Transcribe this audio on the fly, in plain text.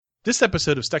This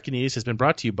episode of Stuck in the 80s has been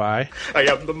brought to you by I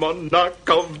am the monarch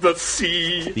of the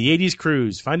sea. The 80s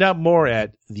Cruise. Find out more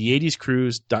at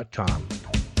the80scruise.com.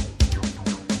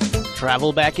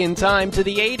 Travel back in time to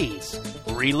the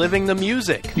 80s, reliving the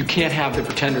music. You can't have the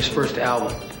Pretenders' first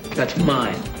album. That's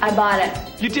mine. I bought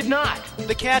it. You did not.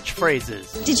 The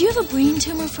catchphrases. Did you have a brain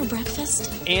tumor for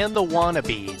breakfast? And the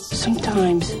wannabes.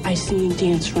 Sometimes I see him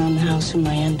dance around the house in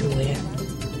my underwear.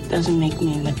 Doesn't make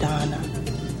me Madonna.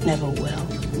 Never will.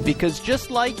 Because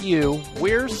just like you,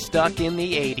 we're stuck in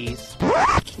the 80s.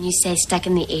 Can you say stuck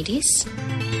in the 80s?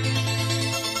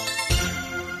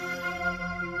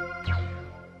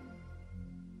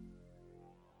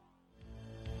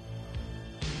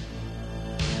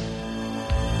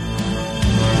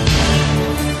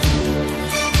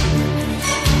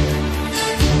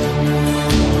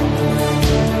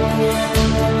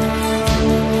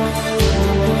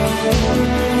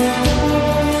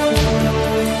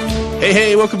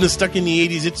 Hey, welcome to Stuck in the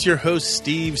 80s. It's your host,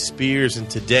 Steve Spears, and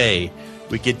today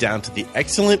we get down to the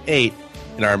Excellent 8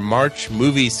 in our March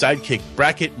Movie Sidekick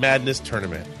Bracket Madness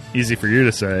Tournament. Easy for you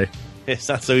to say. It's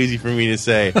not so easy for me to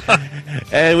say.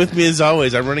 And with me, as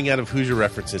always, I'm running out of Hoosier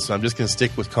references, so I'm just going to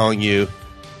stick with calling you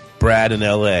Brad in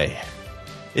L.A.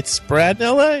 It's Brad in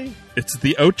L.A.? It's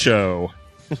the Ocho.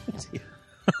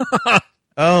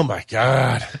 Oh, my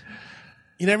God.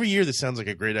 You know, every year this sounds like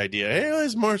a great idea. Hey,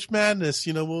 it's March Madness.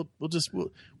 You know, we'll just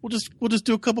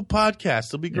do a couple podcasts.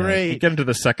 It'll be great. We get into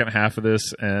the second half of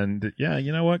this, and yeah,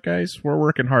 you know what, guys, we're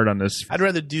working hard on this. I'd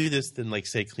rather do this than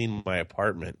say clean my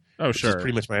apartment. Oh, sure. Which is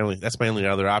pretty much my only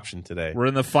other option today. We're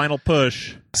in the final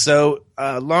push. So,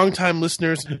 long-time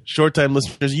listeners, short-time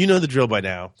listeners, you know the drill by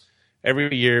now.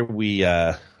 Every year for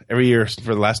the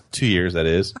last 2 years, that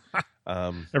is.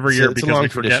 Every year because we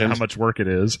forget how much work it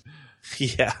is.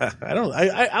 Yeah,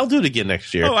 I'll do it again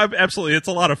next year. Oh, absolutely! It's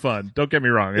a lot of fun. Don't get me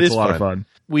wrong; it's a lot of fun.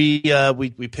 We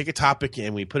pick a topic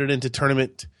and we put it into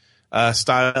tournament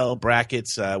style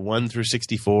brackets, 1 through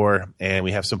 64, and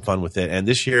we have some fun with it. And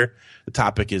this year, the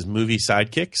topic is movie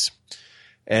sidekicks.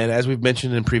 And as we've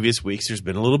mentioned in previous weeks, there's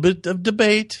been a little bit of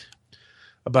debate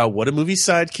about what a movie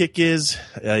sidekick is,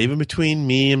 even between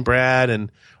me and Brad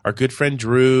and our good friend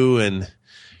Drew and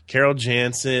Carol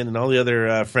Jansen and all the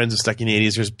other friends of Stuck in the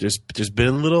 80s. There's been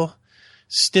a little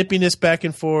snippiness back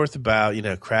and forth about,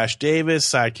 Crash Davis,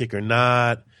 sidekick or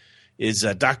not. Is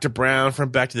Dr. Brown from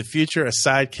Back to the Future a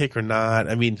sidekick or not?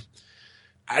 I mean,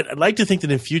 I'd like to think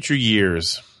that in future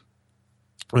years,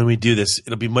 when we do this,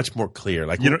 it'll be much more clear.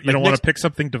 You don't want to pick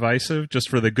something divisive just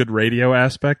for the good radio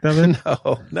aspect of it?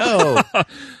 No.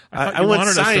 I want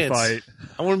science. Us to fight.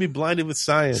 I want to be blinded with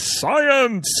science.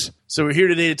 Science! So we're here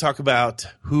today to talk about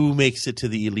who makes it to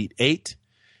the Elite Eight,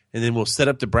 and then we'll set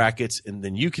up the brackets, and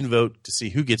then you can vote to see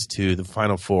who gets to the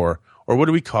Final Four. Or what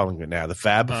are we calling it now? The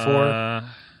Fab Four?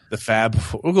 The Fab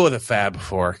Four. We'll go with the Fab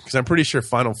Four, because I'm pretty sure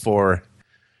Final Four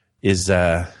is...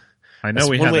 I know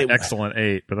we have an Excellent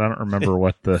 8, but I don't remember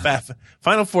what the...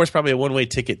 Final Four is probably a one-way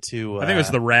ticket to... I think it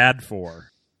was the Rad 4.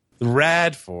 The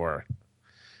Rad 4.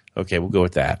 Okay, we'll go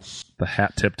with that. The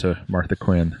hat tip to Martha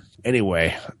Quinn.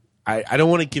 Anyway, I don't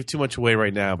want to give too much away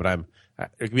right now, but there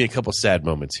could be a couple sad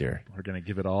moments here. We're going to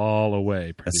give it all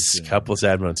away pretty soon. A couple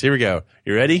sad moments. Here we go.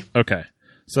 You ready? Okay.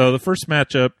 So the first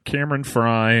matchup, Cameron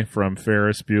Fry from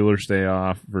Ferris Bueller's Day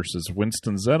Off versus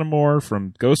Winston Zeddemore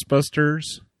from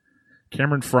Ghostbusters.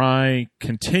 Cameron Fry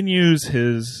continues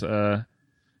his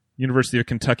University of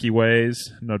Kentucky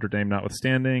ways, Notre Dame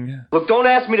notwithstanding. Look, don't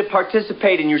ask me to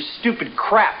participate in your stupid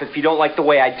crap if you don't like the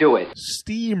way I do it.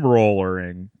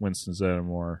 Steamrollering Winston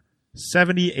Zeddemore.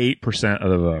 78% of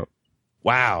the vote.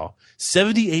 Wow.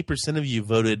 78% of you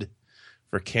voted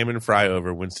for Cameron Fry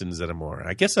over Winston Zeddemore.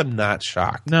 I guess I'm not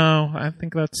shocked. No, I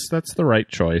think that's the right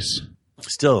choice.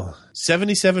 Still,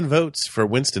 77 votes for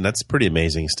Winston. That's pretty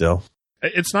amazing still.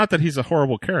 It's not that he's a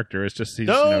horrible character. It's just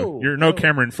you're no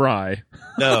Cameron Fry.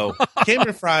 No,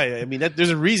 Cameron Fry. I mean, there's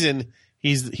a reason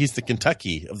he's the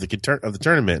Kentucky of the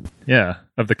tournament. Yeah,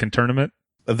 of the tournament.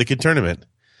 Of the tournament.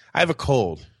 I have a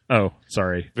cold. Oh,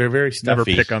 sorry. Very, very stuffy. Never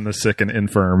pick on the sick and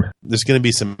infirm. There's going to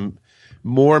be some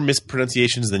more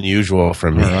mispronunciations than usual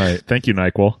from me. All right, thank you,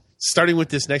 NyQuil. Starting with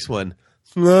this next one.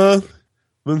 No,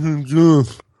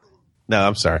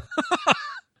 I'm sorry.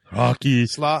 Rocky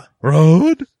Sloth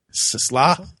Road.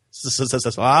 Sloth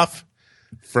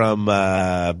from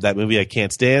that movie I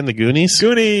can't stand, The Goonies.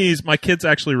 Goonies. My kids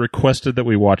actually requested that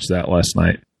we watch that last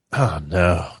night. Oh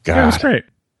no, God, yeah, it was great.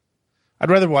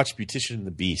 I'd rather watch Beautician and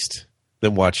the Beast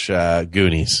than watch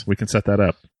Goonies. We can set that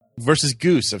up. Versus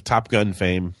Goose of Top Gun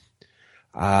fame.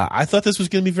 I thought this was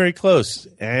going to be very close,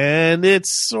 and it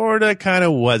sort of kind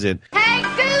of wasn't. Hey,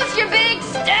 Goose, you big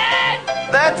stud!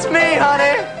 That's me,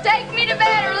 honey. Take me to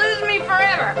bed or lose me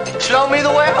forever. Show me the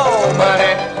way home,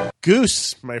 honey.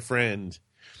 Goose, my friend.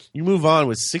 You move on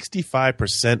with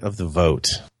 65% of the vote.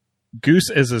 Goose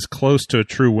is as close to a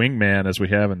true wingman as we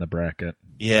have in the bracket.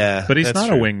 Yeah. But he's that's not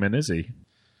true. a wingman, is he?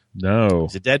 No.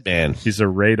 He's a dead man. He's a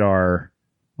radar.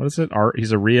 What is it?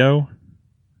 He's a Rio?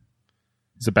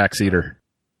 He's a backseater.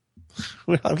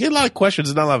 I'm getting a lot of questions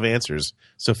and not a lot of answers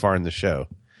so far in the show.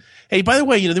 Hey, by the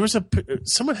way, there was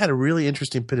someone had a really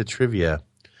interesting bit of trivia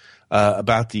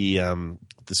about the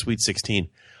Sweet 16.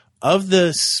 Of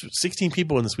the 16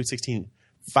 people in the Sweet 16,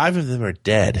 5 of them are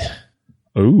dead.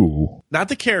 Ooh. Not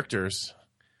the characters,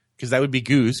 because that would be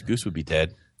Goose. Goose would be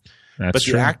dead. That's but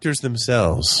true. the actors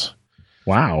themselves.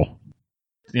 Wow.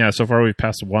 Yeah, so far we've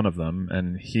passed one of them,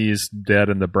 and he's dead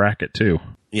in the bracket, too.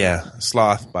 Yeah,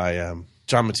 Sloth by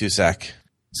John Matusak.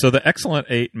 So the Excellent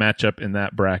 8 matchup in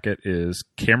that bracket is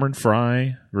Cameron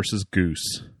Fry versus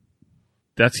Goose.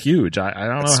 That's huge. I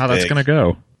don't know how that's going to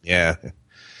go. Yeah.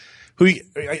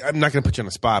 I'm not going to put you on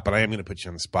the spot, but I am going to put you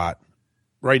on the spot.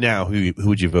 Right now, who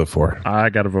would you vote for? I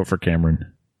got to vote for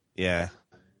Cameron. Yeah.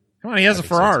 Come on, he has a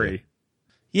Ferrari. So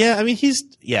yeah, I mean,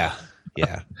 yeah.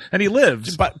 And he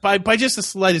lives. By just the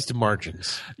slightest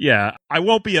margins. Yeah, I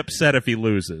won't be upset if he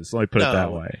loses. Let me put it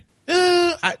that way.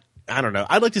 I don't know.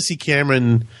 I'd like to see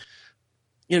Cameron.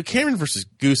 Cameron versus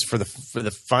Goose for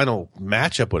the final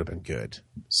matchup would have been good.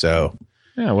 So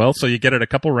yeah, well, so you get it a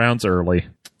couple rounds early.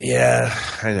 Yeah,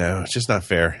 I know. It's just not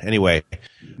fair. Anyway,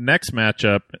 next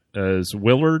matchup is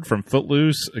Willard from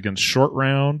Footloose against Short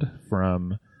Round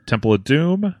from Temple of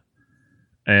Doom.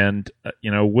 And,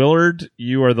 Willard,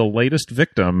 you are the latest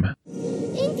victim.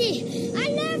 Indy, I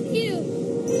love you.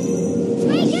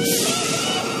 Wake up!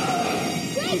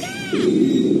 Wake up!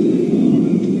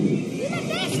 You're the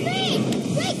best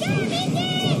thing! Wake up,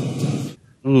 Indy!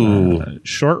 Ooh.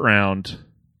 Short Round,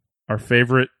 our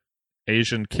favorite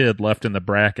Asian kid left in the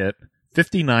bracket,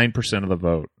 59% of the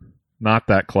vote. Not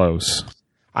that close.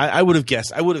 I would have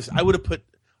guessed. I would have put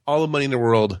all the money in the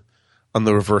world on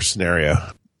the reverse scenario.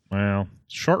 Well,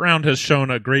 Short Round has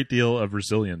shown a great deal of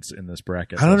resilience in this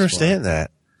bracket. I don't understand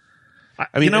that. I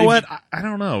mean, you know what? I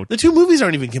don't know. The two movies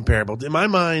aren't even comparable. In my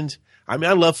mind, I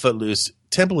love Footloose.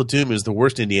 Temple of Doom is the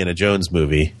worst Indiana Jones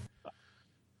movie.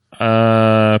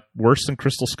 Worse than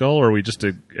Crystal Skull, or are we just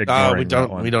ignoring that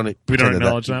one? We don't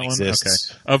acknowledge that one?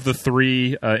 Exists. Okay. Of the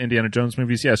 3 Indiana Jones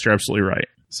movies, yes, you're absolutely right.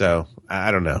 So,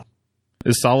 I don't know.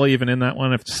 Is Sala even in that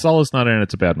one? If Sala's not in it,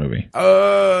 it's a bad movie.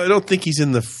 I don't think he's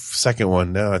in the second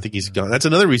one. No, I think he's gone. That's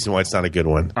another reason why it's not a good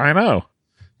one. I know.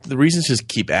 The reasons just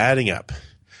keep adding up.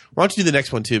 Why don't you do the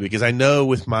next one too? Because I know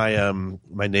with my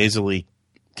my nasally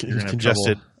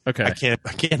congested, okay, I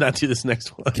can't not do this next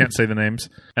one. Can't say the names.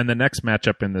 And the next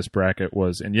matchup in this bracket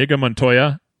was Inigo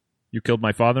Montoya, You Killed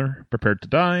My Father, Prepared to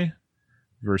Die,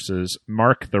 versus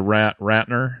Mark the Rat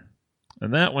Ratner.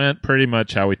 And that went pretty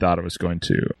much how we thought it was going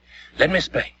to. Let me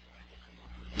explain.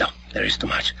 No, there is too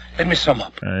much. Let me sum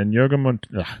up.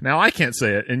 Now I can't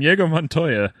say it. Inigo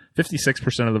Montoya,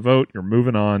 56% of the vote. You're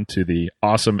moving on to the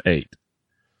Awesome 8.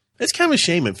 It's kind of a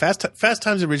shame. And Fast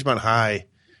Times at Ridgemont High,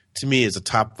 to me, is a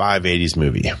top 5 80s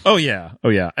movie. Oh yeah.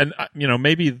 And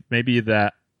maybe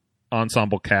that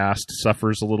ensemble cast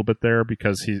suffers a little bit there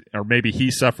because he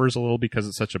suffers a little because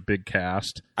it's such a big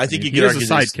cast. I think he is a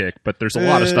sidekick, but there's a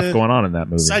lot of stuff going on in that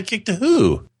movie. Sidekick to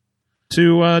who?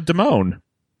 To Damone.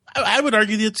 I would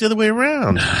argue that it's the other way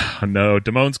around. No,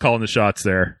 Damone's calling the shots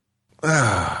there.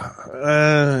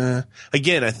 Again,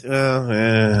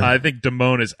 I think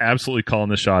Damone is absolutely calling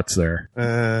the shots there.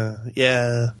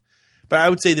 Yeah, but I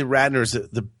would say that Ratner is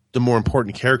the more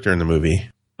important character in the movie.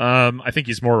 I think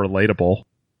he's more relatable.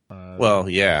 Well,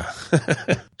 yeah.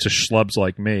 To schlubs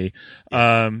like me,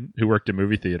 who worked in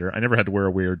movie theater. I never had to wear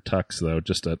a weird tux, though.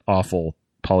 Just an awful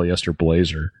polyester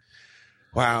blazer.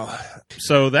 Wow.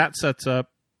 So that sets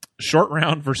up Short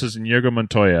Round versus Inigo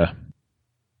Montoya.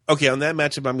 Okay, on that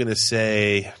matchup, I'm going to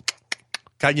say,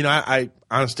 God, I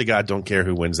honest to God don't care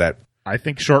who wins that. I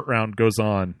think Short Round goes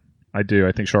on. I do.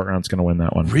 I think Short Round's going to win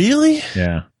that one. Really?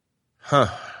 Yeah. Huh.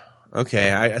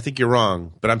 Okay, I think you're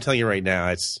wrong, but I'm telling you right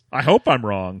now, I hope I'm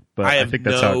wrong, but I think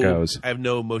that's how it goes. I have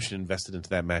no emotion invested into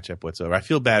that matchup whatsoever. I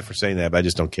feel bad for saying that, but I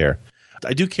just don't care.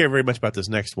 I do care very much about this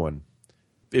next one.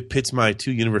 It pits my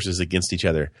two universes against each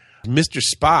other. Mr.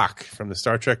 Spock from the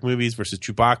Star Trek movies versus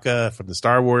Chewbacca from the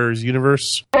Star Wars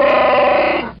universe. This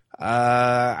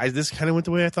kind of went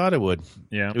the way I thought it would.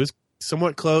 Yeah. It was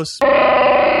somewhat close,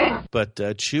 but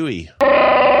Chewie,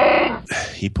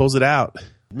 he pulls it out.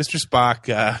 Mr.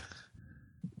 Spock,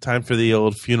 time for the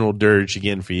old funeral dirge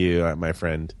again for you, my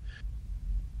friend.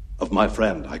 Of my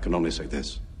friend, I can only say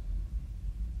this.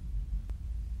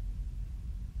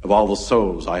 of all the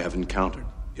souls I have encountered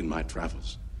in my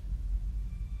travels.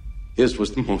 His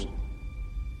was the most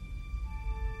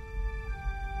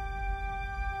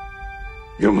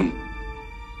human.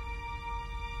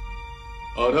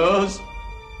 Others.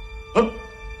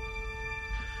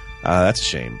 That's a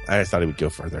shame. I thought he would go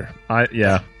further.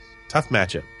 Tough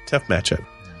matchup.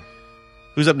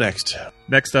 Who's up next?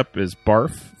 Next up is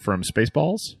Barf from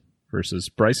Spaceballs versus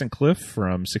Bryson Cliff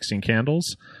from 16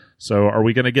 Candles. So are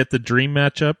we going to get the dream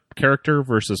matchup, character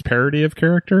versus parody of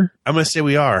character? I'm going to say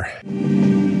we are.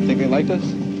 Think they liked us?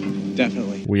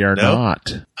 Definitely. We are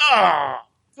not.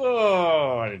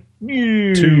 Oh,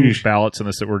 2 ballots in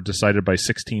this that were decided by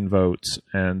 16 votes,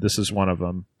 and this is one of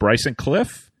them. Bryson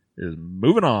Cliff is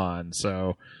moving on.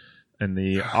 So in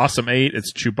the Awesome 8,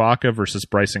 it's Chewbacca versus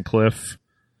Bryson Cliff.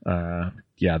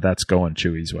 That's going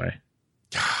Chewie's way.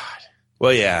 God.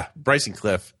 Well, yeah, Bryson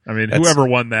Cliff. I mean, whoever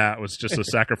won that was just a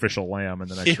sacrificial lamb in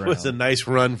the next round. It was a nice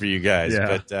run for you guys. Yeah,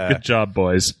 but, good job,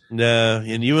 boys. No,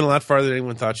 and you went a lot farther than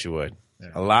anyone thought you would. Yeah.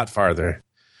 A lot farther.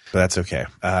 But that's okay.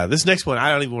 This next one,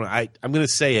 I don't even want to. I'm going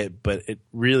to say it, but it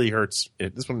really hurts.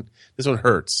 This one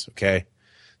hurts. Okay.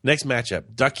 Next matchup,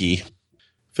 Ducky,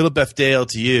 Philip F. Dale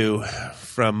to you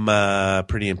from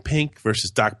Pretty in Pink versus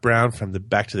Doc Brown from the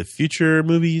Back to the Future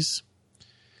movies.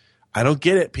 I don't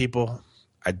get it, people.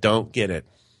 I don't get it.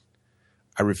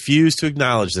 I refuse to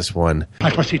acknowledge this one.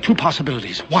 I foresee 2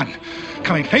 possibilities. 1,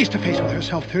 coming face to face with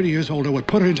herself 30 years older would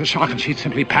put her into shock and she'd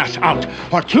simply pass out.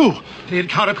 Or 2, the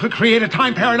encounter could create a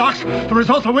time paradox, the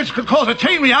result of which could cause a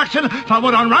chain reaction that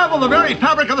would unravel the very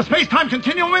fabric of the space-time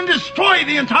continuum and destroy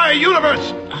the entire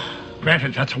universe.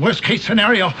 Granted, that's a worst-case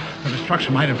scenario. The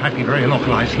destruction might in fact be very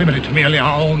localized, limited to merely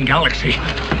our own galaxy.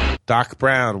 Doc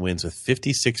Brown wins with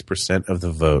 56% of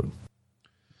the vote.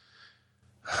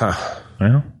 Huh.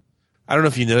 Well, I don't know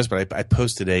if you noticed, but I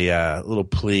posted a little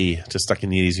plea to Stuck in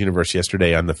the 80s Universe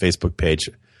yesterday on the Facebook page,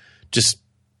 just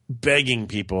begging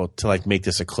people to make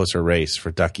this a closer race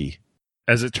for Ducky.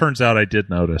 As it turns out, I did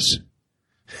notice.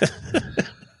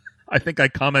 I think I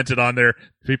commented on there,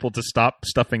 people to stop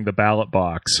stuffing the ballot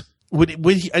box.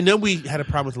 I know we had a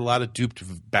problem with a lot of duped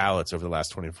ballots over the last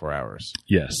 24 hours.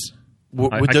 Yes.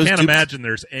 I can't imagine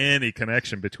there's any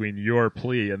connection between your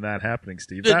plea and that happening,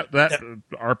 Steve.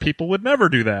 Our people would never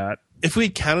do that. If we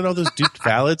counted all those duped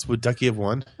ballots, would Ducky have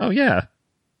won? Oh, yeah.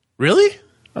 Really?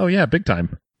 Oh, yeah, big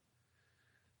time.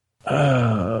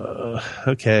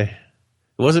 Okay.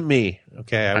 It wasn't me.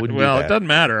 Okay, I wouldn't do that. Well, it doesn't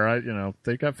matter.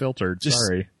 They got filtered.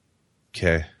 Sorry.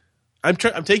 Okay. I'm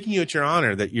taking you at your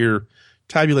honor that you're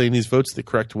tabulating these votes the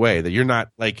correct way, that you're not,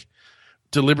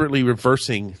 deliberately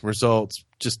reversing results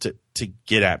just to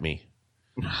get at me.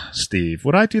 Steve,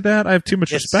 would I do that? I have too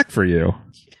much respect for you.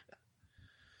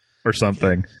 Or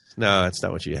something. No, that's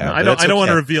not what you have. No, I don't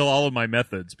want to reveal all of my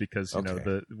methods because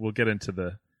we'll get into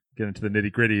the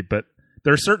nitty-gritty, but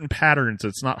there are certain patterns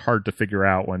it's not hard to figure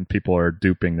out when people are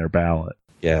duping their ballot.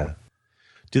 Yeah.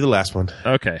 Do the last one.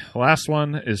 Okay. The last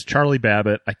one is Charlie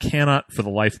Babbitt. I cannot for the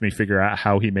life of me figure out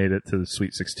how he made it to the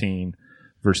Sweet 16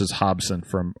 versus Hobson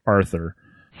from Arthur.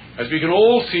 As we can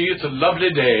all see, it's a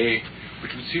lovely day,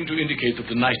 which would seem to indicate that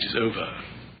the night is over.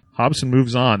 Hobson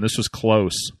moves on. This was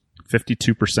close.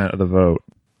 52% of the vote.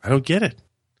 I don't get it.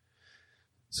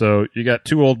 So you got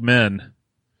 2 old men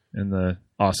in the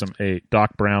Awesome 8.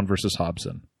 Doc Brown versus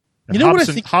Hobson. And what I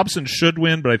think? Hobson should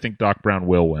win, but I think Doc Brown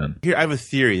will win. Here, I have a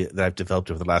theory that I've developed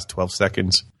over the last 12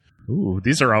 seconds. Ooh,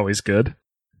 these are always good.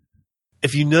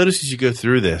 If you notice as you go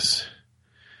through this,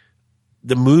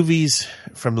 the movies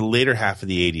from the later half of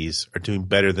the 80s are doing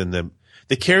better than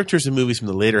the characters in movies from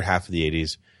the later half of the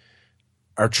 80s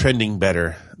are trending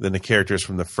better than the characters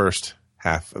from the first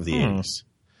half of the 80s.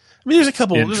 I mean, there's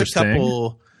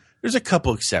a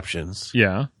couple exceptions.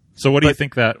 Yeah. So what do you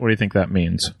think that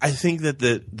means? I think that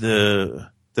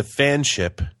the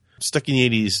fanship Stuck in the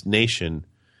 80s nation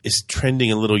is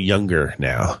trending a little younger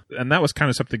now. And that was kind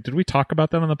of something. Did we talk about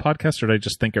that on the podcast, or did I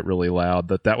just think it really loud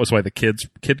that was why the kid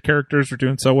characters were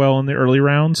doing so well in the early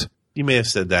rounds? You may have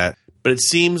said that, but it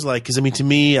seems like, because to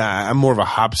me, I'm more of a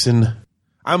Hobson.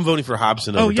 I'm voting for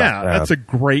Hobson over Doc Brown. That's a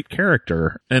great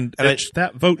character, and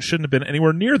that vote shouldn't have been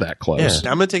anywhere near that close.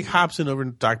 Yeah, I'm going to take Hobson over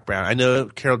Doc Brown. I know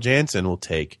Carol Jansen will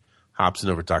take Hobson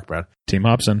over Doc Brown. Team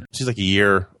Hobson. She's like a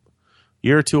year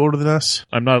or two older than us.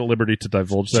 I'm not at liberty to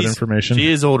divulge that information.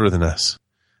 She is older than us.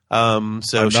 So I'm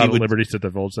not at liberty to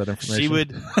divulge that information. She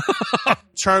would.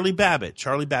 Charlie Babbitt.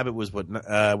 Charlie Babbitt was what?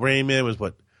 Rain Man was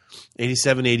what?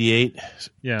 87, 88?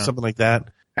 Yeah. Something like that.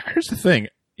 Here's the thing.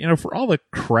 For all the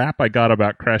crap I got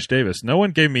about Crash Davis, no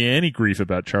one gave me any grief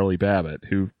about Charlie Babbitt,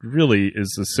 who really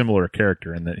is a similar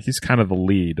character in that he's kind of the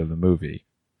lead of the movie.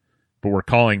 But we're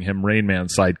calling him Rain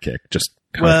Man's sidekick, just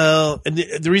Well, and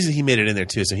the reason he made it in there,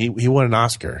 too, is he won an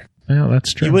Oscar. Well,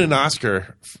 that's true. You win an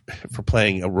Oscar for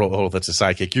playing a role that's a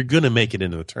sidekick. You're going to make it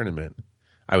into the tournament,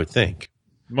 I would think.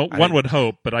 One would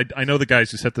hope, but I know the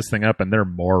guys who set this thing up, and they're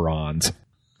morons.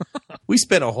 We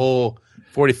spent a whole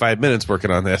 45 minutes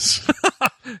working on this.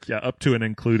 Yeah, up to and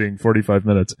including 45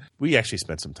 minutes. We actually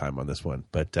spent some time on this one,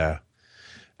 but so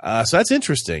that's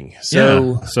interesting.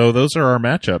 So those are our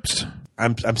matchups.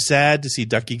 I'm sad to see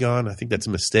Ducky gone. I think that's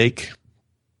a mistake.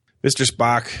 Mr.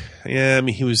 Spock, yeah, I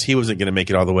mean he wasn't going to make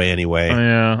it all the way anyway.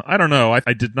 Yeah, I don't know.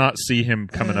 I did not see him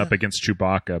coming up against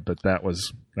Chewbacca, but that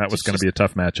was going to be a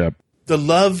tough matchup. The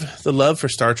love for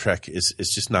Star Trek is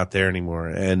just not there anymore.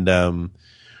 And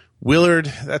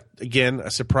Willard, that again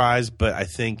a surprise, but I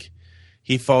think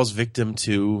he falls victim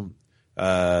to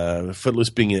Footloose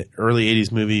being an early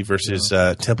 80s movie versus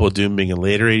Temple of Doom being a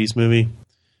later 80s movie.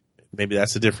 Maybe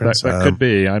that's the difference. That could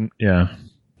be. I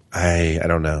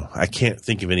don't know. I can't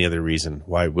think of any other reason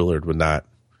why Willard would not.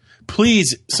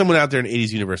 Please, someone out there in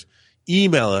 80s universe,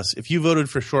 email us if you voted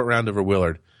for Short Round over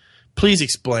Willard. Please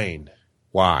explain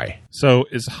why. So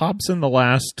is Hobson the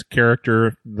last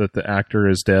character that the actor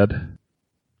is dead?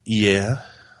 Yeah,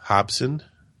 Hobson.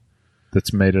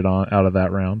 That's made it on out of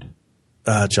that round.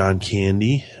 John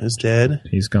Candy is dead.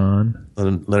 He's gone.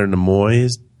 Leonard Nimoy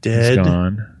is dead. He's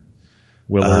gone.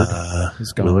 Willard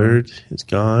is gone. Willard is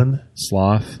gone.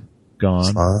 Sloth gone.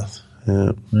 Sloth.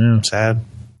 Yeah. Sad.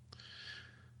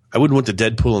 I wouldn't want the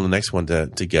Deadpool in the next one to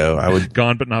go. I would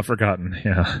gone but not forgotten.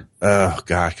 Yeah. Oh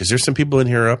God, because there's some people in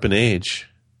here up in age.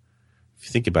 If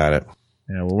you think about it.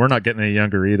 Yeah. Well, we're not getting any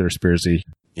younger either, Spearsy.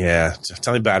 Yeah.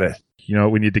 Tell me about it. You know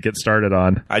what we need to get started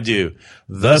on? I do.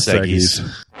 The Seggies.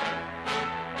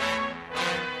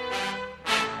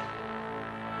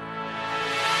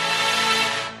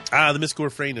 The mystical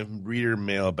refrain of reader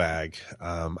mailbag.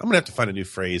 I'm going to have to find a new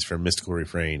phrase for mystical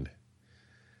refrain.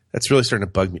 That's really starting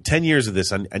to bug me. 10 years of this,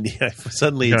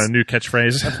 suddenly got a new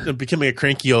catchphrase. I'm becoming a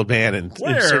cranky old man. And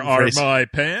where are my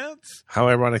pants? How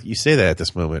ironic you say that at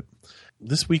this moment.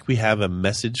 This week we have a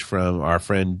message from our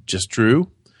friend Just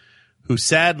Drew, who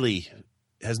sadly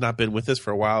has not been with us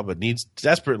for a while, but needs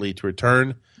desperately to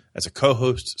return as a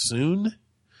co-host soon.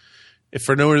 If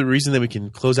for no other reason than we can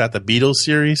close out the Beatles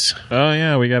series. Oh,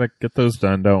 yeah, we got to get those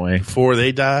done, don't we? Before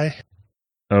they die.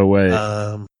 Oh, wait.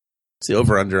 It's the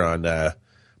over-under on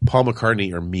Paul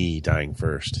McCartney or me dying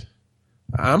first.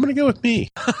 I'm going to go with me.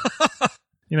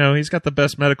 You know, he's got the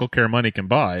best medical care money can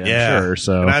buy, I'm sure.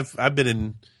 So. And I've been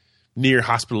in near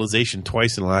hospitalization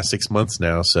twice in the last 6 months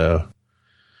now, so.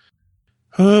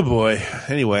 Oh, boy.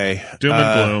 Anyway. Doom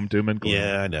and gloom.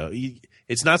 Yeah, I know.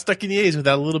 It's not stuck in the 80s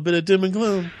without a little bit of doom and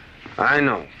gloom. I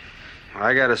know.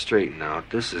 I gotta straighten out.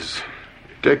 This is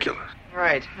ridiculous.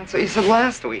 Right. That's what you said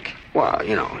last week. Well,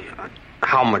 you know,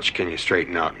 how much can you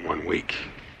straighten out in 1 week?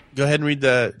 Go ahead and read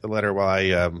the letter while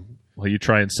I... While you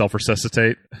try and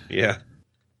self-resuscitate? Yeah.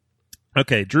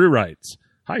 Okay, Drew writes,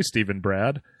 Hi, Steve and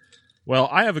Brad. Well,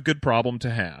 I have a good problem to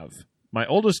have. My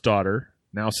oldest daughter,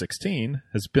 now 16,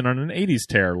 has been on an 80s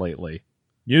tear lately.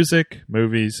 Music,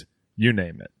 movies, you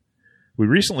name it. We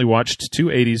recently watched 2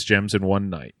 80s gems in one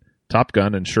night. Top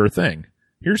Gun and Sure Thing.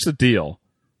 Here's the deal.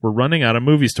 We're running out of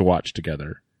movies to watch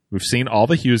together. We've seen all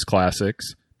the Hughes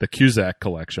classics, the Cusack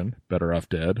collection, Better Off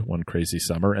Dead, One Crazy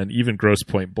Summer, and even Gross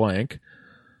Point Blank,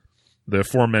 the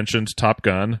aforementioned Top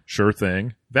Gun, Sure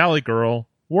Thing, Valley Girl,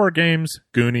 War Games,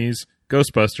 Goonies,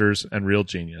 Ghostbusters, and Real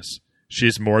Genius.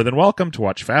 She's more than welcome to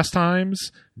watch Fast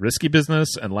Times, Risky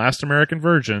Business, and Last American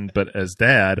Virgin, but as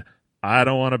dad, I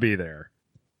don't want to be there.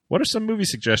 What are some movie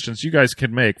suggestions you guys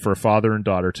could make for a father and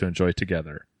daughter to enjoy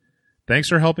together? Thanks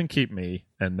for helping keep me,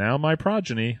 and now my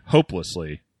progeny,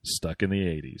 hopelessly, stuck in the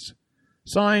 80s.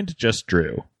 Signed, Just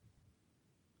Drew.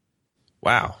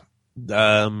 Wow.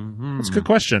 That's a good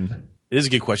question. It is a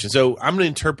good question. So I'm going to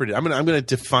interpret it. I'm going to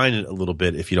define it a little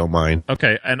bit, if you don't mind.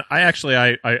 Okay. And I asked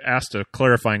a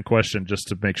clarifying question just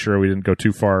to make sure we didn't go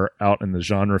too far out in the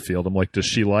genre field. I'm like, does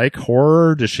she like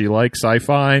horror? Does she like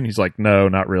sci-fi? And he's like, no,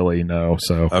 not really. No.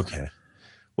 So okay.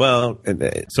 Well,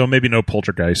 so maybe no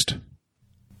Poltergeist.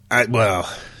 No.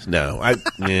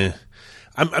 Yeah.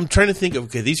 I'm trying to think of.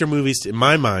 Okay, these are movies in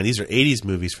my mind. These are 80s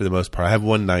movies for the most part. I have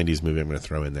one 90s movie I'm going to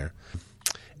throw in there.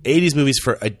 80s movies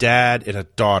for a dad and a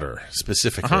daughter,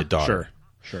 specifically a daughter.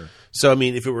 Sure. So, I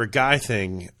mean, if it were a guy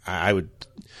thing, I'd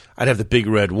have the big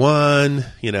red one,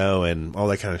 you know, and all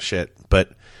that kind of shit.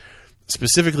 But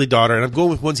specifically daughter, and I'm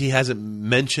going with ones he hasn't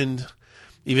mentioned,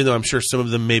 even though I'm sure some of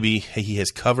them maybe he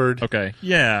has covered. Okay.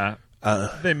 Yeah.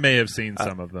 They may have seen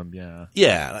some of them, yeah.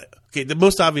 Yeah. Okay, the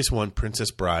most obvious one,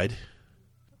 Princess Bride.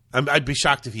 I'd be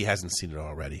shocked if he hasn't seen it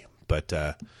already. But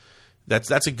that's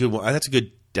a good one. That's a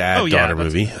good dad-daughter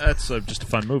movie. That's just a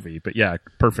fun movie, but yeah,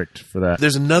 perfect for that.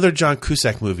 There's another John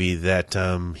Cusack movie that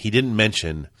he didn't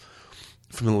mention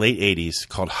from the late 80s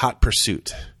called Hot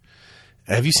Pursuit.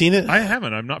 Have you seen it? I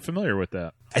haven't. I'm not familiar with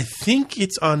that. I think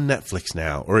it's on Netflix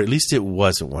now, or at least it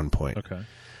was at one point. Okay.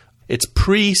 It's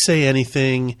pre-Say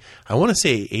Anything. I want to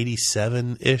say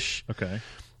 87-ish. Okay.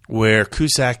 Where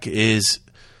Cusack is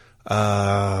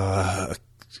a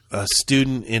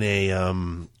student in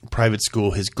a private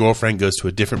school. His girlfriend goes to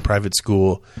a different private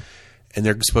school, and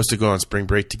they're supposed to go on spring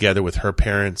break together with her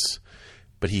parents,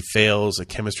 but he fails a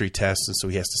chemistry test, and so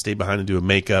he has to stay behind and do a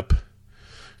makeup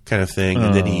kind of thing,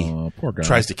 and then he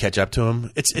tries to catch up to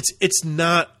him. It's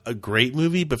not a great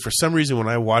movie, but for some reason when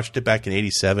I watched it back in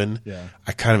 87,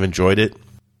 I kind of enjoyed it.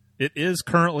 It is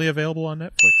currently available on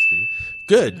Netflix, Steve.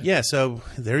 Good. Yeah, so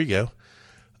there you go.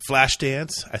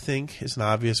 Flashdance, I think, is an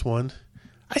obvious one.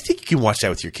 I think you can watch that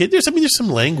with your kid. There's some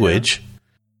language.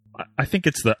 I think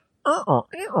it's the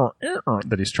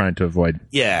that he's trying to avoid.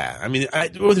 Yeah, I mean,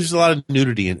 there's a lot of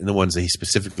nudity in the ones that he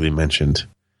specifically mentioned.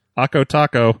 Akko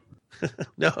Taco.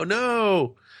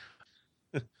 No.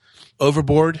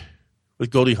 Overboard with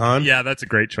Goldie Hawn. Yeah, that's a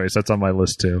great choice. That's on my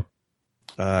list too.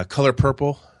 Color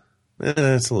Purple.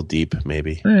 It's a little deep,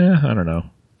 maybe. I don't know.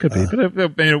 Could be,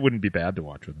 but it wouldn't be bad to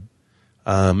watch with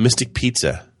him. Mystic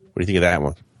Pizza. What do you think of that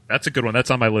one? That's a good one. That's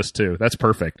on my list too. That's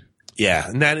perfect. Yeah,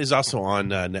 and that is also on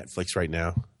Netflix right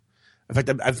now. In fact,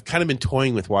 I've kind of been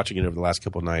toying with watching it over the last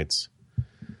couple of nights.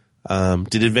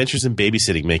 Did Adventures in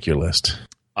Babysitting make your list?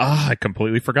 I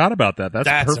completely forgot about that. That's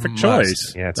a perfect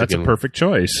choice. Yeah, that's a perfect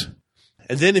choice.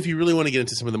 And then if you really want to get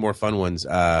into some of the more fun ones,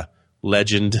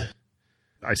 Legend.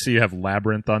 I see you have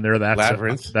Labyrinth on there.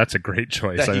 Labyrinth. That's a great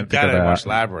choice. You gotta watch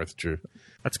Labyrinth, Drew.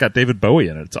 That's got David Bowie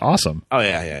in it. It's awesome. Oh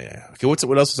yeah. Okay,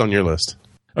 what else is on your list?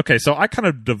 Okay, so I kind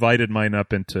of divided mine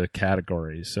up into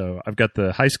categories. So I've got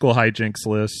the high school hijinks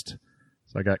list.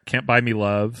 So I got Can't Buy Me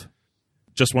Love,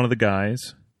 Just One of the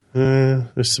Guys.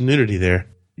 There's some nudity there.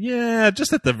 Yeah,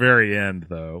 just at the very end,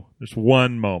 though. There's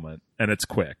one moment, and it's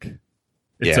quick.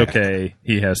 It's okay.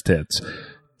 He has tits.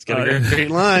 It's got a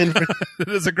great line. It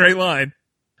is a great line.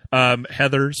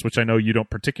 Heathers, which I know you don't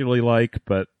particularly like,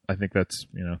 but I think that's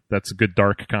a good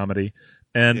dark comedy.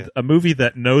 And a movie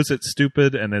that knows it's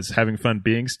stupid and is having fun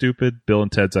being stupid, Bill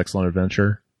and Ted's Excellent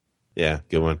Adventure. Yeah,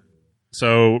 good one.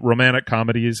 So romantic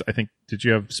comedies, I think, did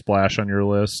you have Splash on your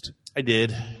list? I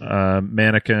did.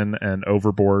 Mannequin and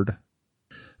Overboard.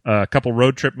 A couple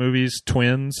road trip movies,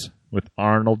 Twins with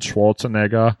Arnold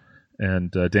Schwarzenegger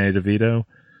and Danny DeVito,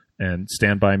 and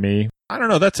Stand By Me. I don't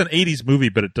know. That's an 80s movie,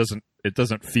 but it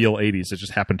doesn't feel 80s. It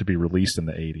just happened to be released in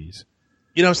the 80s.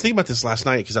 I was thinking about this last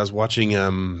night because I was watching.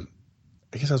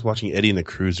 I guess I was watching Eddie and the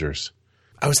Cruisers.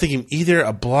 I was thinking either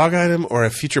a blog item or a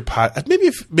future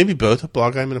maybe both, a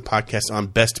blog item and a podcast on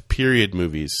best period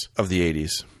movies of the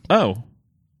 80s. Oh,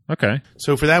 okay.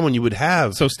 So for that one, you would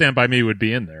have... So Stand By Me would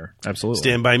be in there. Absolutely.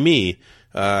 Stand By Me,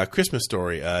 Christmas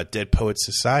Story, Dead Poets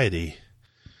Society,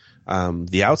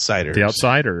 The Outsiders. The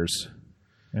Outsiders.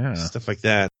 Yeah. Stuff like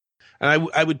that. And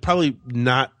I would probably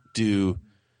not do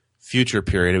future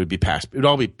period. It would be past. It would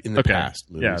all be in the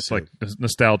past. Movies, yeah, it's like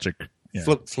nostalgic. Yeah.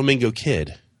 Flamingo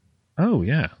Kid. Oh,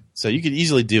 yeah. So you could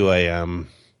easily do a...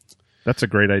 That's a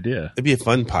great idea. It'd be a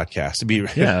fun podcast. It'd be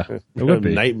it would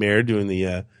be. Nightmare doing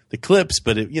the clips,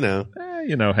 but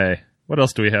hey, what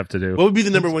else do we have to do? What would be the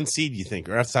number one seed, you think?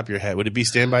 Or off the top of your head, would it be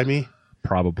Stand By Me?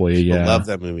 Probably, People love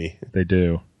that movie. They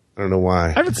do. I don't know why.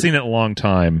 I haven't seen it in a long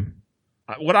time.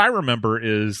 What I remember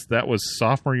is that was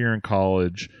sophomore year in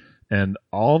college, and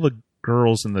all the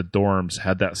girls in the dorms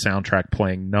had that soundtrack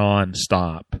playing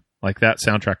non-stop. Like, that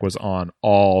soundtrack was on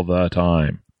all the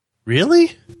time.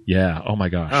 Really? Yeah. Oh, my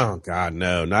gosh. Oh, God,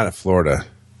 no. Not at Florida.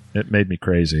 It made me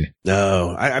crazy.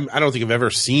 No. I don't think I've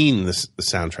ever seen the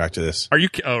soundtrack to this. Are you...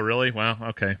 Oh, really? Wow.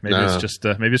 Okay. Maybe it's just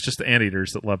the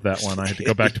Anteaters that love that one. I had to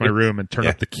go back to my room and turn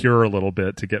up The Cure a little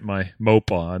bit to get my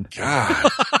mope on.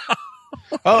 God.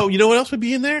 Oh, you know what else would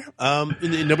be in there?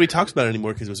 And nobody talks about it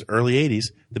anymore because it was early 80s.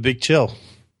 The Big Chill.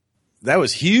 That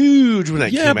was huge when that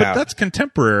came out. Yeah, but that's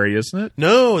contemporary, isn't it?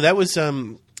 No, that was...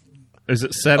 Is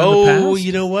it set in the past? Oh,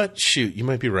 you know what? Shoot, you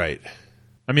might be right.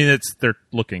 I mean, they're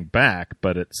looking back,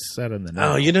 but it's set in the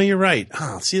now. Oh, you're right.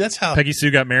 Oh, see, that's how... Peggy Sue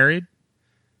Got Married?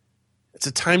 It's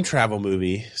a time travel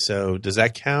movie, so does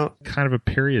that count? Kind of a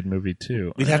period movie,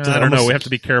 too. We'd have to... I don't know. We have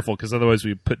to be careful, because otherwise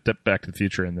we put Back to the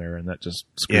Future in there, and that just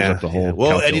screws up the whole Well,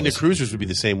 calculus. Eddie and the Cruisers would be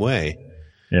the same way.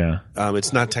 Yeah.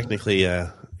 It's not technically...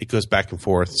 it goes back and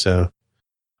forth, so...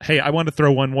 Hey, I want to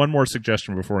throw one more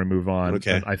suggestion before we move on.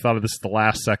 Okay. And I thought of this at the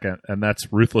last second, and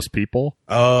that's Ruthless People.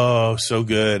 Oh, so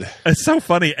good. It's so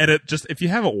funny, and it just, if you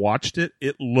haven't watched it,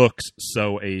 it looks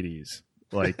so 80s.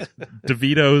 Like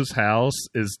DeVito's house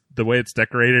is the way it's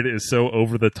decorated is so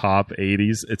over the top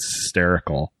 80s. It's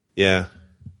hysterical. Yeah.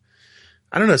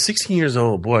 I don't know. 16 years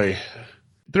old, boy.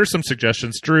 There's some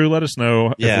suggestions. Drew, let us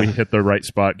know Yeah. if we hit the right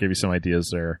spot. Give you some ideas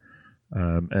there.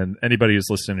 And anybody who's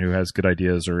listening who has good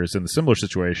ideas or is in a similar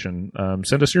situation,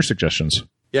 send us your suggestions.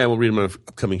 Yeah, we'll read them on an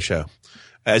upcoming show.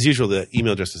 As usual, the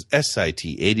email address is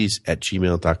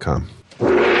sit80s@gmail.com.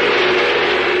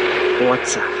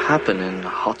 What's happening,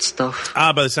 hot stuff?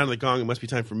 By the sound of the gong, it must be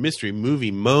time for Mystery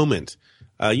Movie Moment.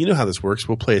 You know how this works.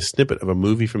 We'll play a snippet of a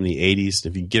movie from the 80s.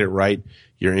 If you get it right,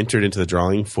 you're entered into the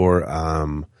drawing for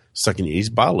Stuck in the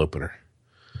 80s bottle opener.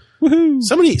 Woohoo!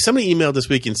 Somebody emailed this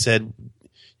week and said,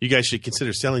 you guys should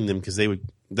consider selling them because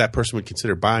that person would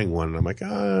consider buying one. And I'm like,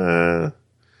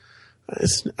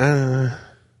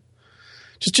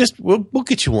 we'll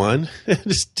get you one.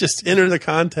 just enter the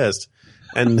contest.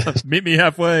 And meet me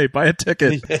halfway, buy a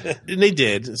ticket. And they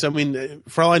did. So, I mean,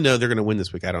 for all I know, they're going to win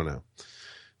this week. I don't know.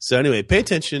 So anyway, pay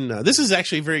attention. This is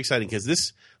actually very exciting because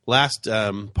this last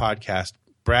podcast,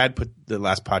 Brad put the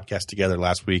last podcast together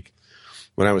last week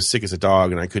when I was sick as a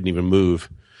dog and I couldn't even move.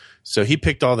 So he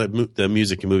picked all the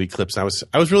music and movie clips. I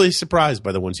was really surprised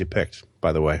by the ones you picked,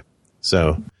 by the way.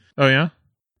 So. Oh, yeah?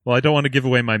 Well, I don't want to give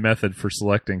away my method for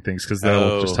selecting things because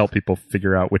that'll just help people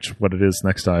figure out what it is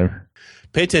next time.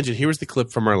 Pay attention. Here was the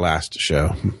clip from our last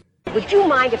show. Would you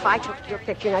mind if I took your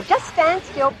picture? Now, just stand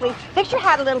still, please. Fix your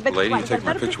hat a little bit. Lady, you take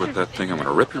my picture with that thing, I'm going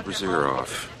to rip your brassiere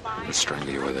off and strangle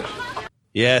you with it.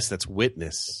 Yes, that's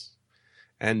Witness.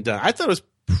 And I thought it was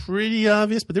pretty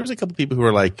obvious, but there was a couple people who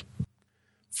were like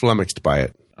flummoxed by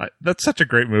it. That's such a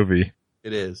great movie.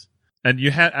 It is. And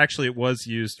it was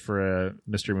used for a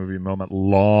Mystery Movie Moment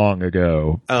long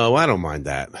ago. Oh, I don't mind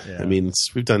that. Yeah. I mean,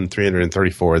 we've done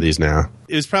 334 of these now.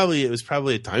 It was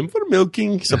probably a time for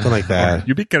milking, something like that.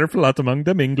 You be careful out among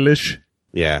them English.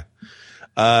 Yeah.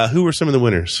 Who were some of the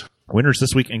winners? Winners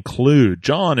this week include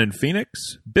John in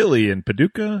Phoenix, Billy in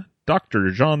Paducah,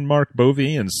 Dr. Jean-Marc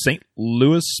Bovey in St.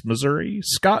 Louis, Missouri,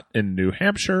 Scott in New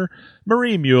Hampshire,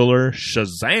 Marie Mueller,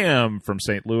 Shazam from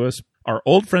St. Louis, our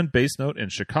old friend Bass Note in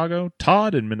Chicago,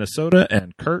 Todd in Minnesota,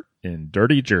 and Kurt in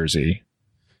Dirty Jersey.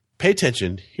 Pay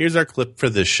attention. Here's our clip for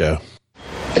this show.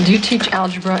 Do you teach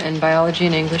algebra and biology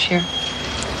and English here?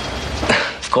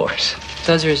 Of course.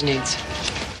 Those are his needs.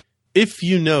 If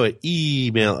you know it,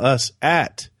 email us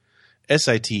at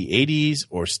SIT80s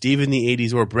or Steve in the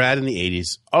 80s or Brad in the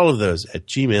 80s. All of those at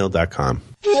gmail.com.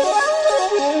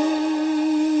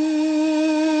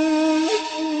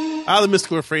 The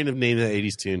Mystical Refrain of Name the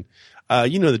 80s tune.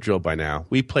 You know the drill by now.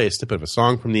 We play a snippet of a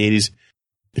song from the 80s.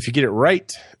 If you get it right,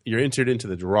 you're entered into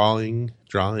the drawing.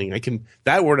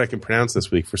 That word I can pronounce this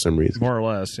week for some reason. More or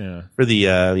less, yeah. For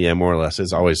the more or less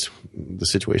is always the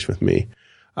situation with me.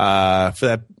 For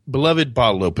that beloved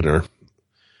bottle opener.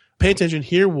 Pay attention.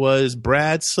 Here was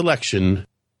Brad's selection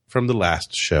from the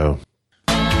last show.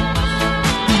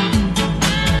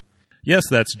 Yes,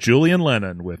 that's Julian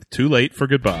Lennon with Too Late for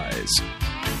Goodbyes.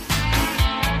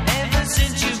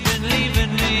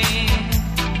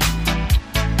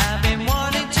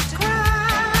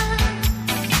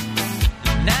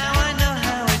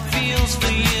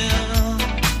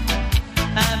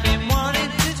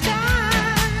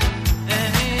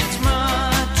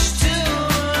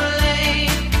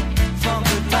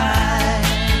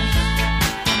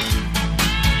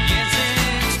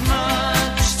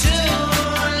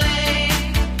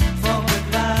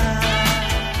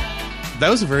 That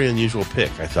was a very unusual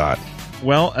pick, I thought.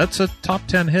 Well, that's a top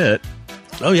 10 hit.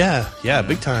 Oh, yeah,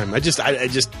 big time. I just,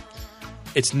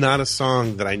 it's not a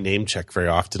song that I name check very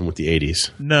often with the 80s.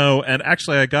 No, and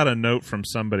actually I got a note from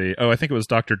somebody, I think it was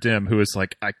Dr. Dim, who was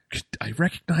like, I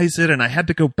recognize it, and I had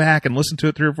to go back and listen to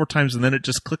it 3 or 4 times, and then it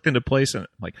just clicked into place, and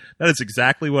like, that is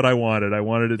exactly what I wanted. I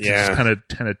wanted it to just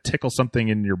kind of tickle something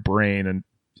in your brain, and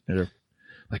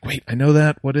like, wait, I know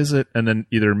that, what is it? And then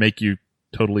either make you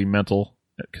totally mental,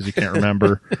 because you can't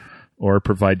remember, or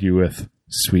provide you with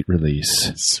sweet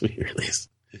release. Sweet release.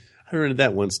 I heard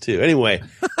that once too. Anyway.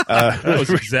 That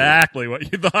was exactly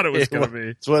what you thought it was going to be.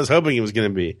 That's what I was hoping it was going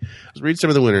to be. Let's read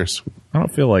some of the winners. I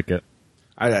don't feel like it.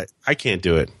 I can't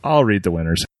do it. I'll read the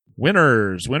winners.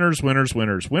 Winners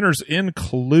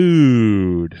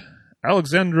include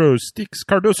Alexandro Stix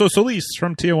Cardoso Solis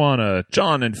from Tijuana,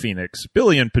 John in Phoenix,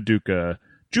 Billy in Paducah,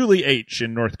 Julie H.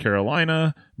 in North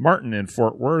Carolina, Martin in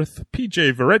Fort Worth,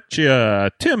 PJ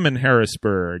Varecchia, Tim in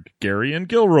Harrisburg, Gary in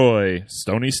Gilroy,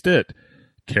 Stony Stitt,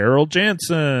 Carol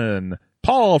Jansen,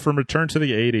 Paul from Return to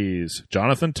the 80s,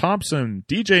 Jonathan Thompson,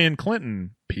 DJ in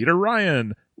Clinton, Peter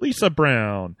Ryan, Lisa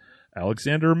Brown,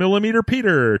 Alexander Millimeter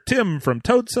Peter, Tim from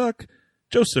Toadsuck,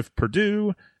 Joseph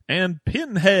Perdue, And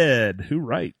Pinhead, who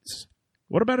writes,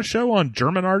 what about a show on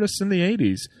German artists in the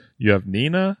 80s? You have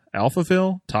Nina,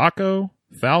 Alphaville, Taco,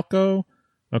 Falco.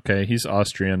 Okay, he's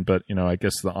Austrian, but, I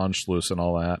guess the Anschluss and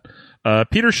all that.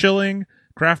 Peter Schilling,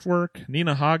 Kraftwerk,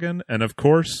 Nina Hagen, and, of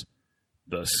course,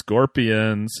 the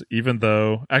Scorpions, even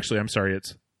though... Actually, I'm sorry,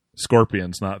 it's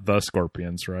Scorpions, not the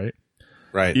Scorpions, right?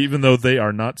 Right. Even though they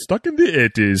are not stuck in the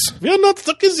 80s. We are not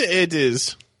stuck in the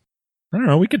 80s. I don't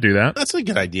know, we could do that. That's a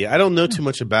good idea. I don't know too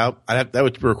much about... that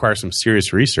would require some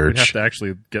serious research. We'd have to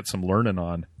actually get some learning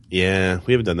on. Yeah,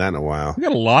 we haven't done that in a while. We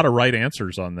got a lot of right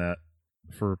answers on that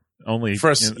for only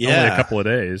only a couple of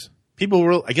days. People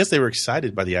were, I guess they were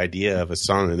excited by the idea of a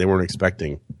song that they weren't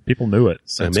expecting. People knew it.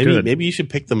 So maybe you should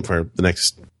pick them for the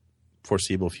next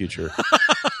foreseeable future.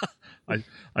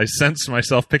 I sense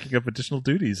myself picking up additional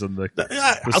duties on the.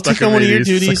 I'll take on one of your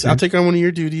duties. I'll take on one of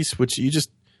your duties, which you just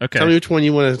tell me which one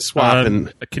you want to swap.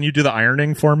 And can you do the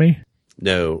ironing for me?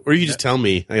 No, or you just tell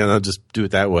me, and I'll just do it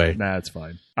that way. Nah, it's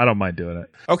fine. I don't mind doing it.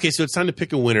 Okay, so it's time to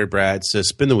pick a winner, Brad. So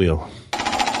spin the wheel.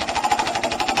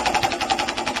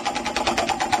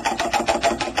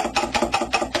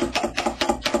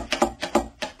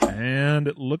 And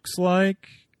it looks like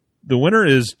the winner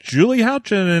is Julie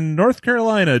Houchin in North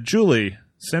Carolina. Julie,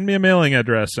 send me a mailing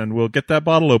address and we'll get that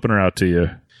bottle opener out to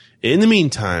you. In the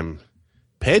meantime,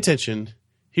 pay attention.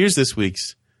 Here's this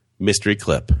week's mystery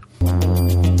clip.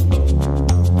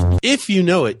 If you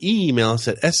know it, email us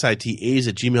at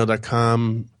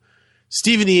sitas@gmail.com,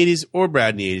 Steve in the 80s or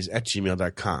Brad in the 80s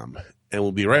 @gmail.com. And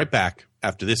we'll be right back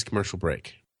after this commercial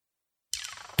break.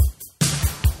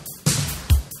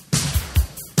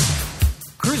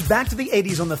 Cruise back to the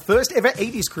 80s on the first ever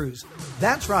 80s cruise.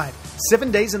 That's right,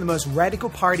 7 days in the most radical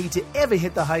party to ever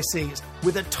hit the high seas,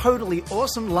 with a totally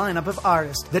awesome lineup of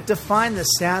artists that define the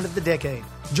sound of the decade.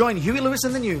 Join Huey Lewis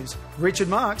and the News, Richard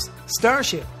Marx,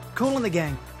 Starship, Kool and the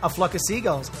Gang, A Flock of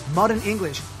Seagulls, Modern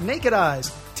English, Naked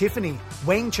Eyes, Tiffany,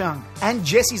 Wayne Chung, and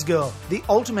Jessie's Girl, the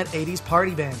ultimate 80s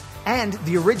party band, and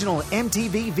the original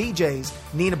MTV VJs,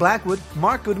 Nina Blackwood,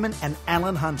 Mark Goodman, and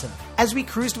Alan Hunter. As we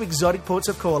cruise to exotic ports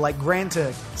of call like Grand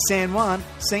Turk, San Juan,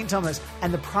 St. Thomas,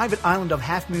 and the private island of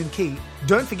Half Moon Key,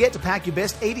 don't forget to pack your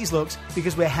best 80s looks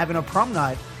because we're having a prom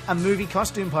night, a movie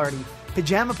costume party,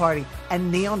 pajama party,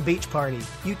 and neon beach party.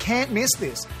 You can't miss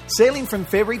this. Sailing from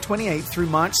February 28th through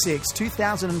March 6,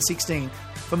 2016.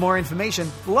 For more information,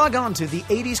 log on to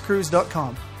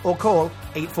the80scruise.com or call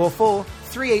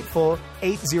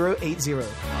 844-384-8080.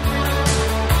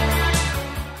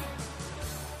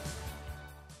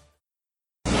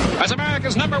 As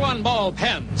America's #1 ball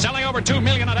pen, selling over 2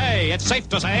 million a day, it's safe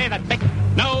to say that Bic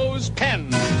knows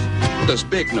pens. Does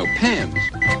Bic know pens?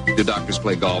 Do doctors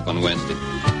play golf on Wednesday?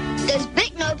 Does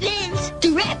Bic know pens?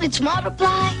 Do rabbits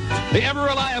multiply? The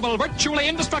ever-reliable, virtually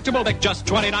indestructible Bic, just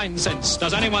 29 cents.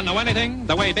 Does anyone know anything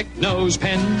the way Bic knows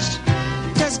pens?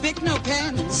 Does Bic know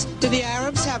pens? Do the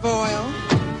Arabs have oil?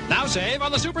 Now save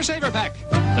on the Super Saver Pack.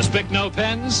 Does Bic know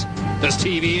pens? Does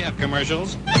TV have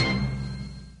commercials?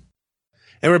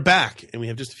 And we're back, and we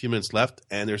have just a few minutes left,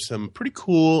 and there's some pretty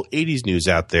cool 80s news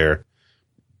out there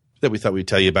that we thought we'd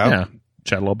tell you about. Yeah,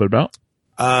 chat a little bit about.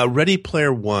 Ready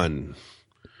Player One,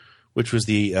 which was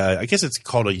the, I guess it's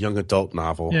called a young adult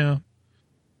novel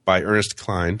by Ernest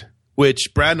Cline,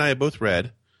 which Brad and I have both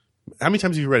read. How many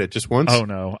times have you read it? Just once? Oh,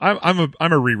 no. I'm a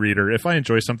rereader. If I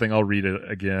enjoy something, I'll read it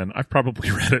again. I've probably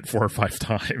read it 4 or 5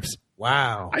 times.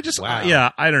 Wow. I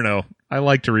don't know. I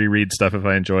like to reread stuff if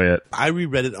I enjoy it. I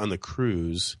reread it on the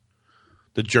cruise,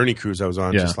 the Journey cruise I was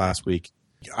on just last week.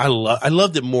 I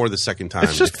loved it more the second time.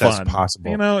 It's just fun. That's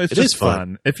possible. It's just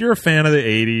fun. If you're a fan of the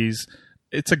 80s,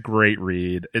 it's a great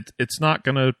read. It's not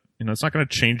gonna it's not gonna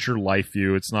change your life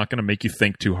view. It's not gonna make you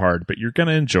think too hard, but you're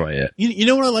gonna enjoy it. You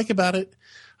know what I like about it?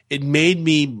 It made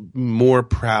me more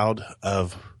proud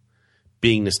of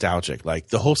being nostalgic. Like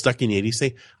the whole Stuck in the 80s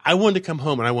thing. I wanted to come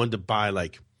home and I wanted to buy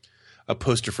like a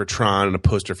poster for Tron and a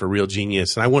poster for Real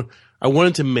Genius. And I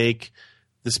wanted to make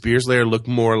the Spears Lair look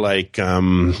more like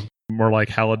Halliday's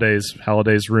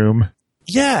Room.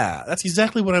 Yeah, that's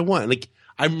exactly what I want. Like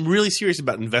I'm really serious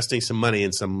about investing some money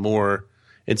in some more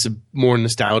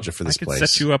nostalgia for this place. I could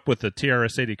set you up with a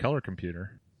TRS-80 color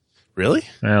computer. Really?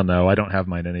 Well, no, I don't have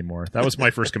mine anymore. That was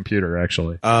my first computer,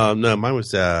 actually. No, mine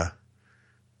was a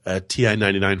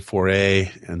TI-99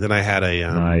 4A, and then I had a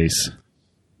nice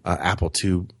Apple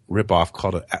II ripoff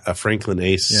called a Franklin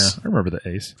Ace. Yeah, I remember the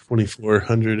Ace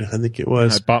 2400, I think it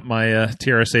was. I bought my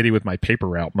TRS-80 with my paper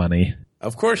route money.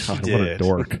 Of course you did. What a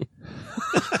dork.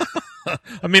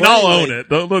 I mean, I'll own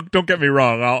it. Look, don't get me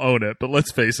wrong, I'll own it. But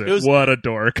let's face it, what a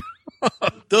dork.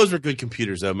 Those were good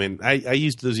computers, though. I mean, I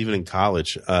used those even in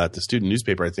college. The student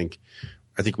newspaper, I think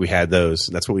I think we had those.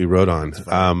 That's what we wrote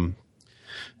on.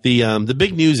 The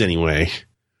big news anyway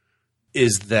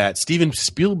is that Steven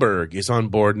Spielberg is on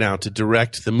board now to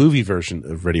direct the movie version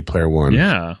of Ready Player One.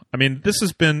 Yeah. I mean, this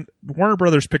has been Warner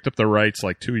Brothers picked up the rights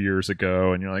like 2 years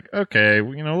ago, and you're like, okay,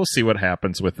 we'll see what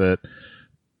happens with it.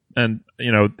 And,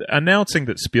 announcing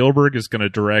that Spielberg is going to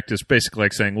direct is basically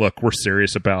like saying, look, we're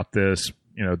serious about this.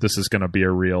 This is going to be a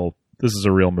real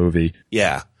movie.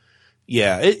 Yeah.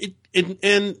 Yeah.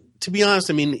 And to be honest,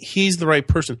 I mean, he's the right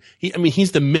person. He's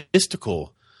the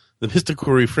mystical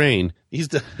refrain. He's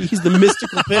the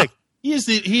mystical pick. He's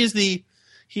the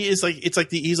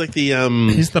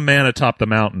man atop the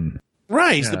mountain.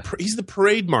 Right. He's the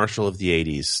parade marshal of the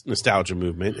 80s nostalgia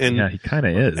movement. And yeah, he kind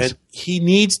of is. And he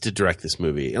needs to direct this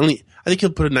movie. I think he'll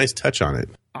put a nice touch on it.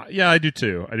 Yeah, I do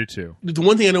too. The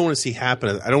one thing I don't want to see happen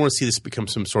is I don't want to see this become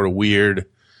some sort of weird,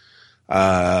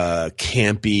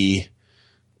 campy,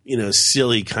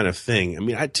 silly kind of thing. I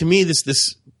mean, to me,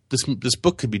 this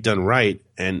book could be done right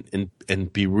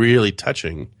and be really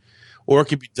touching, or it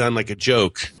could be done like a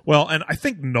joke. Well, and I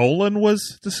think Nolan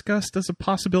was discussed as a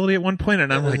possibility at one point,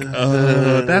 and I'm like,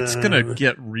 that's gonna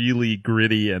get really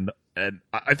gritty, and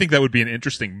I think that would be an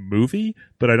interesting movie,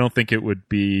 but I don't think it would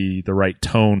be the right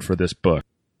tone for this book.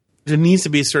 There needs to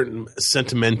be a certain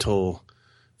sentimental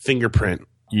fingerprint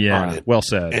on it. Well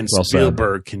said. And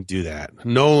Spielberg can do that.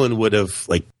 Nolan would have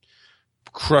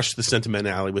crushed the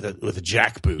sentimentality with a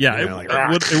jackboot. Yeah,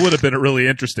 it would have been a really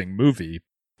interesting movie.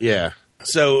 Yeah.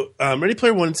 So Ready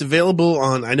Player One, it's available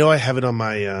on. I know I have it on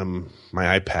my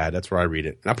my iPad. That's where I read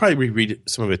it. And I'll probably reread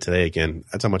some of it today again.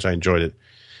 That's how much I enjoyed it.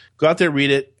 Go out there,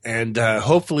 read it, and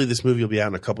hopefully this movie will be out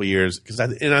in a couple years. I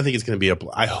think it's going to be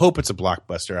I hope it's a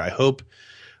blockbuster.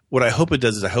 What I hope it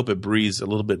does is I hope it breathes a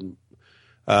little bit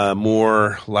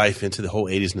more life into the whole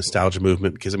 80s nostalgia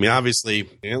movement, because, I mean, obviously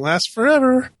it lasts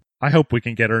forever. I hope we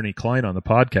can get Ernie Klein on the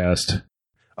podcast.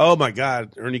 Oh, my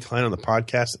God. Ernie Klein on the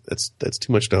podcast? That's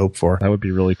too much to hope for. That would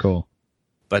be really cool.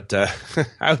 But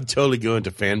I would totally go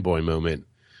into fanboy moment.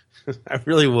 I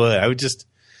really would. I would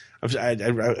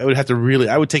have to really –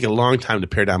 I would take a long time to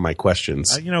pare down my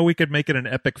questions. We could make it an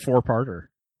epic 4-parter.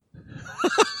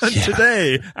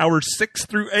 Today, hours 6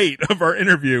 through 8 of our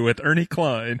interview with Ernie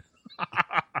Klein.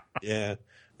 Yeah,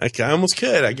 I almost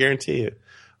could. I guarantee you.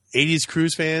 80s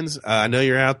Cruise fans, I know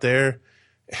you're out there.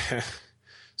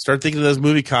 Start thinking of those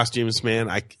movie costumes, man.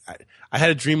 I had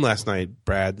a dream last night,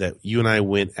 Brad, that you and I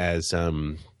went as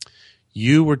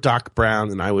you were Doc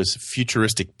Brown and I was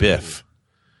futuristic Biff.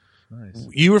 Nice.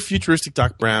 You were futuristic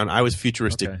Doc Brown. I was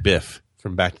futuristic Biff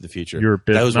from Back to the Future. You're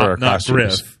Biff, those were our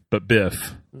costumes. Griff, but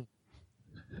Biff.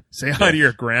 Say hi to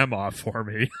your grandma for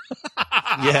me.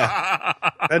 Yeah.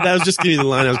 That was just going to be the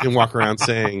line I was going to walk around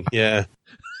saying. Yeah.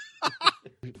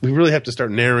 We really have to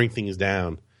start narrowing things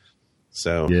down.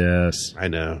 So, yes. I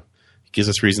know. It gives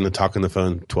us reason to talk on the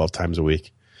phone 12 times a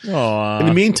week. Aww. In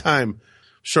the meantime,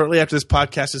 shortly after this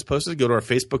podcast is posted, go to our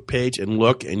Facebook page and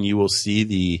look, and you will see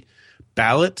the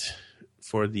ballot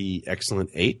for the Excellent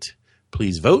 8.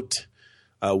 Please vote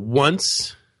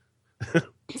once.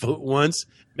 Vote once.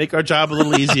 Make our job a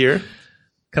little easier.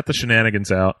 Cut the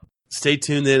shenanigans out. Stay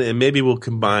tuned in, and maybe we'll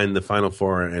combine the Final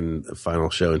Four and the final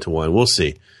show into one. We'll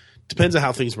see. Depends on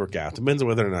how things work out. Depends on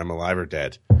whether or not I'm alive or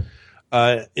dead.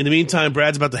 In the meantime,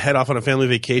 Brad's about to head off on a family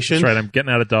vacation. That's right. I'm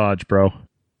getting out of Dodge, bro.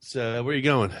 So where are you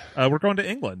going? We're going to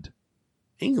England.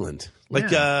 England?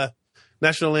 Like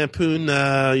National Lampoon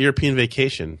European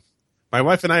Vacation. My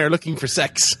wife and I are looking for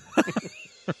sex.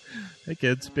 Hey,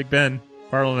 kids. Big Ben.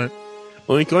 Parliament.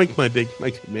 Oink, oink, my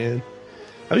good man.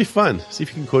 That'd be fun. See if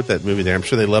you can quote that movie there. I'm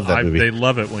sure they love that movie. They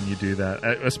love it when you do that,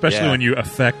 especially when you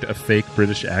affect a fake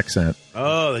British accent.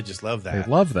 Oh, they just love that.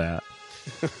 They love that.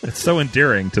 It's so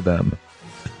endearing to them.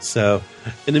 So,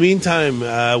 in the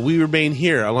meantime, we remain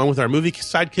here along with our movie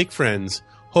sidekick friends,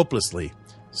 hopelessly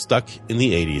stuck in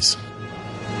the 80s.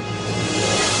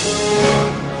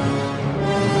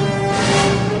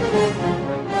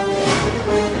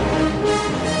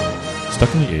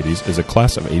 Stuck in the 80s is a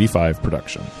Class of 85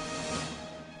 production.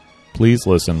 Please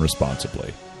listen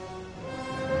responsibly.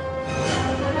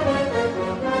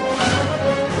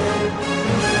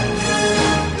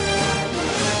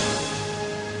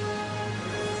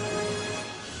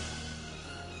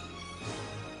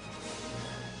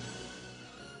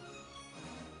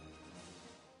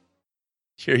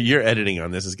 Your editing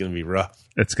on this is going to be rough.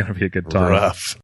 It's going to be a good time. Rough.